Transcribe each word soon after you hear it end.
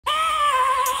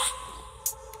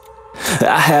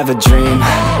I have a dream,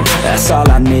 that's all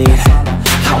I need.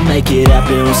 I'll make it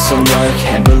happen with some work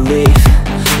and belief.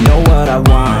 Know what I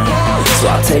want, so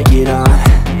I'll take it on.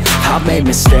 I've made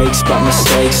mistakes, but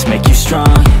mistakes make you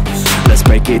strong. Let's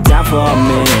break it down for a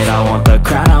minute. I want the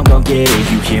crown, I'm gon' get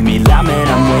it. You hear me loud, man,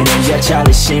 I'm winning. Yeah,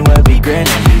 Charlie Sheen will be grinning.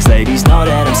 These ladies know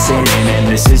that I'm sinning, and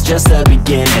this is just the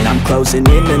beginning. I'm closing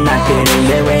in the night inning.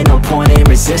 There ain't no point in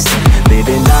resisting.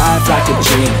 Living life like a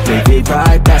dream, live it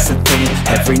right, that's the thing.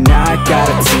 Every night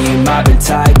got a team, I've been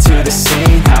tied to the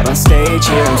scene. Out on stage,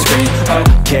 here I'm screaming,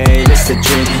 okay, it's a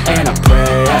dream. And I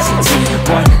pray as a team,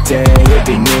 one day it'll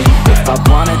be me. If I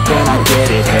want it, then I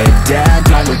get it. Head down,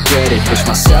 don't regret it. Push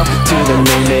myself to the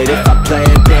limit. If I play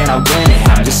it, then I win it.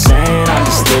 I'm just saying, I'm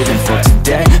just living for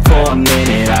today. For a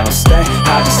minute, I don't stay,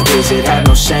 I just visit. Have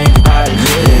no shame, I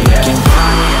admit it. Looking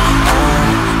right at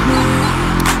me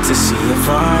to see if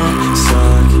I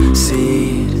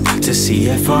succeed, to see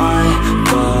if I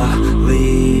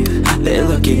believe. They're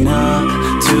looking up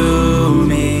to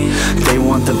me. They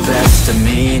want the best of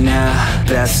me now,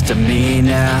 best of me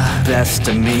now, best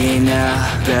of me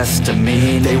now, best of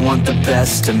me. They want the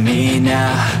best of me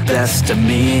now, best of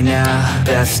me now,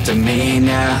 best of me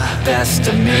now, best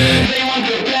of me. They want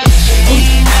the best of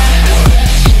me now.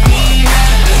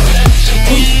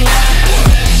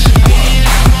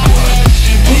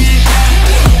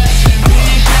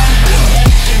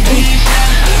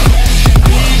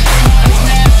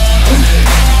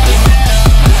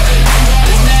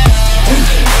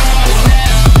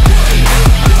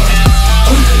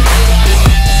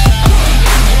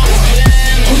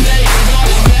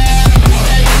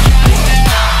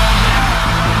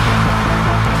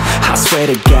 Swear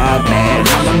to God, man,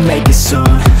 I'ma make it soon.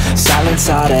 Silence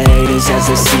all the haters as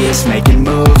they see us making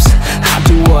moves. I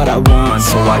do what I want,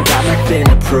 so I got nothing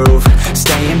to prove.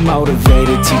 Staying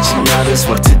motivated, teaching others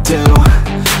what to do.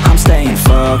 I'm staying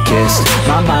focused,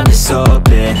 my mind is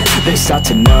open. They start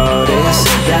to notice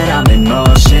that I'm in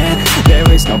motion.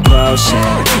 There is no potion,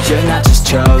 you're not just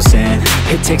chosen.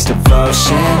 It takes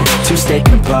devotion to stay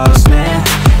composed, man.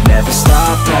 Never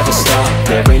stop,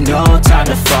 there ain't no time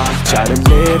to fall. Try to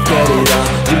live, get it up,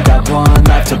 you got one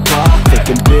life to ball.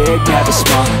 Thinking big, never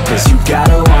small, cause you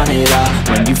gotta want it all.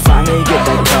 When you finally get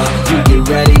that call, you get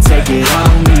ready, take it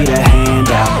on. Need a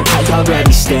handout, I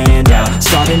already stand out.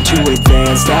 Starting to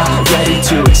advance now, ready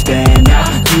to expand now.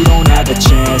 You don't have a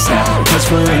chance now, cause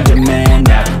we're in demand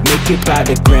now. Make it by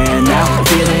the grand now,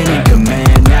 feeling in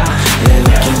command now. They're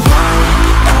looking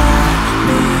right at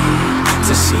me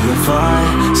to see if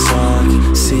I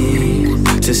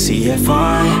succeed, to see if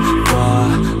I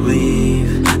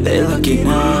believe. They're looking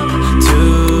up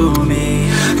to me.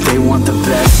 They want the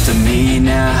best of me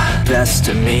now, best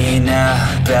of me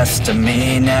now, best of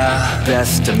me now,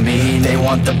 best of me. They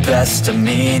want the best of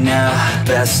me now,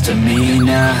 best of me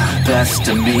now, best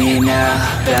of me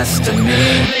now, best of me.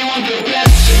 They want the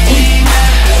best of me now.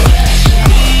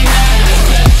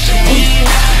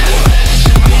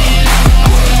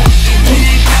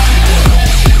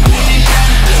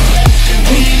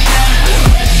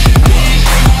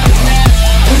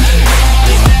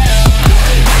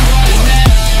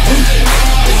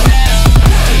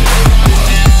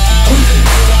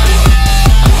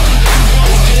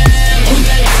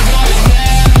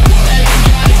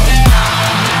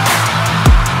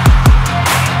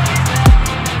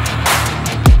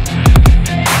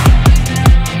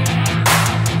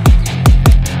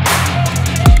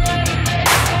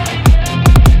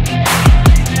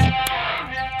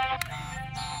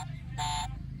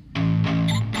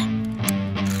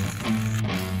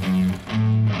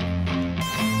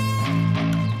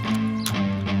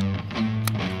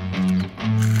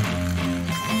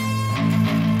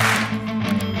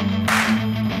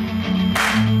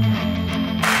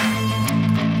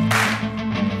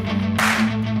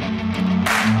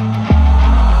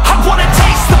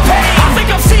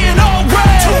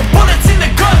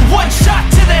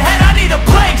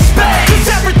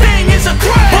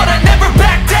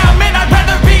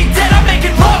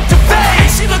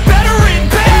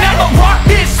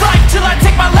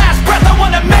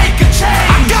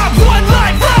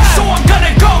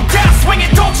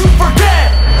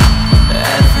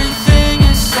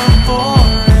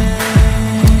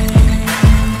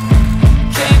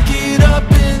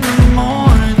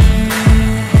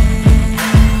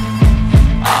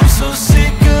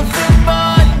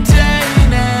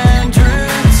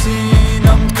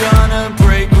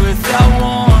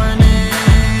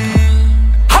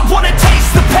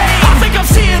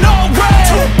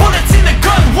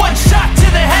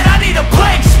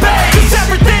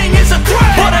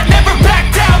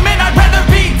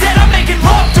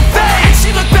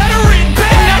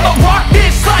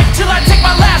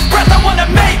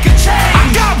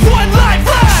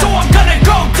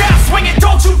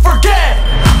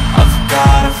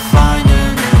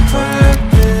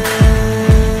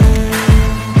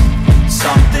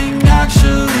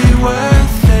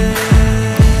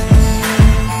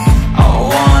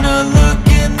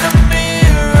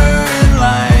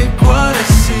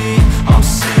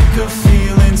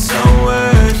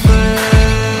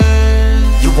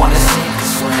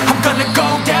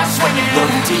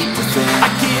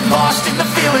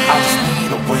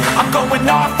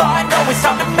 going off, I know it's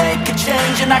time to make a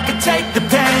change, and I can take the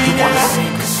pain. You wanna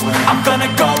sink or swim? I'm gonna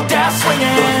go down swinging.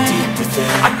 Look deep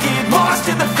within. I get lost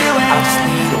in the feeling. I just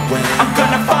need a win. I'm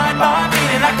gonna find my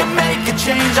meaning. I can make a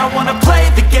change. I wanna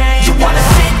play the game. You wanna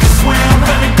sink or swim? I'm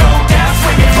gonna go down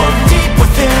swinging. Look deep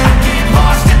within. I get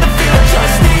lost in the feeling. I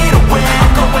just need a win.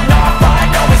 I'm going off, I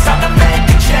know it's time to make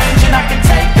a change, and I can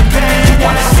take the pain. You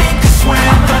wanna sink or swim?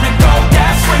 I'm gonna go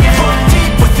down swinging. Look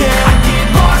deep within. I get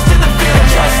lost in the feeling. I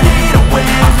just need a win.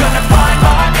 I'm gonna find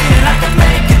my meaning. I can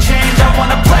make a change. I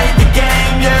wanna play the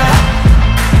game, yeah.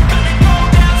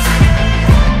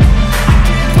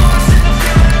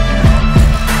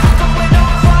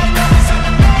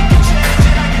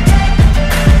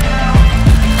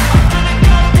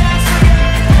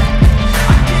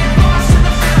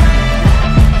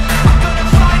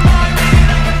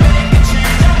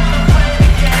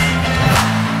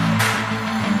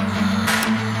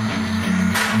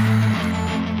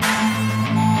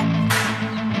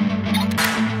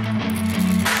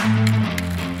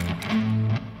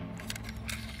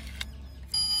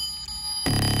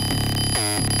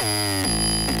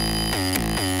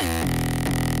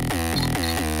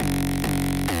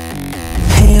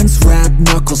 Hands wrapped,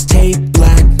 knuckles taped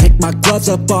black. Pick my gloves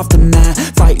up off the mat.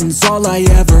 Fighting's all I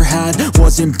ever had.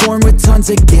 Wasn't born with tons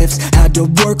of gifts. Had to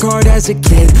work hard as a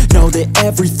kid. Know that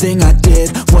everything I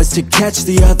did was to catch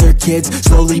the other kids.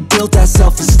 Slowly built that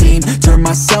self-esteem. Turned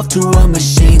myself to a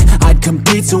machine. I'd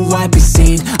compete so I'd be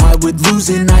seen. I would lose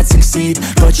and I'd succeed,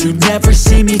 but you'd never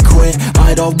see me quit.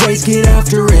 I'd always get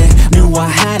after it. Knew I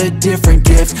had a different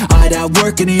gift. I'd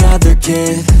outwork any other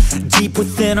kid. Deep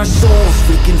within our souls,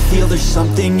 we can feel there's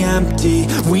something empty.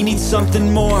 We need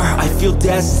something more. I feel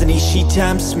destiny, she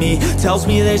tempts me. Tells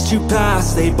me there's two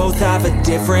paths, they both have a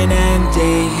different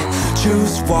ending.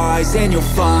 Choose wise and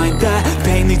you'll find that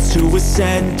pain leads to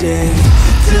ascending.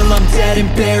 Till I'm dead and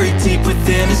buried deep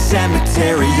within a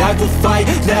cemetery, I will fight,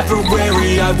 never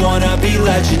weary, I wanna be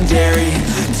legendary.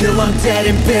 Till I'm dead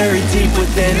and buried deep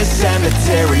within a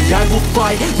cemetery, I will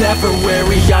fight, never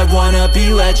weary, I wanna be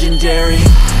legendary.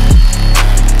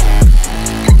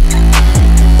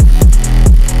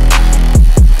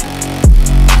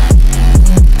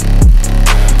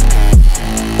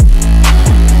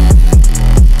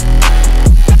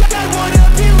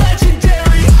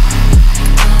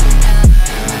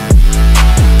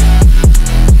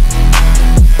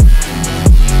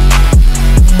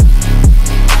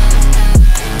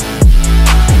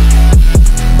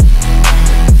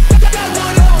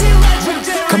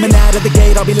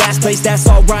 I'll be last place, that's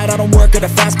alright, I don't work at a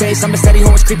fast pace. I'm a steady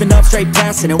horse creeping up straight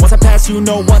past it. And once I pass you,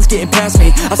 no one's getting past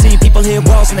me. I've seen people hit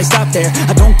walls and they stop there.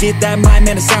 I don't get that mind,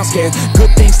 man, it sounds scared.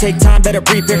 Good things take time, better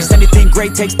prepare, cause anything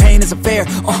great takes pain, isn't fair.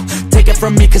 Take it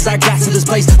from me, cause I got to this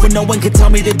place where no one can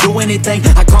tell me to do anything.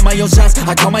 I call my own shots,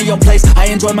 I call my own place. I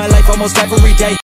enjoy my life almost every day.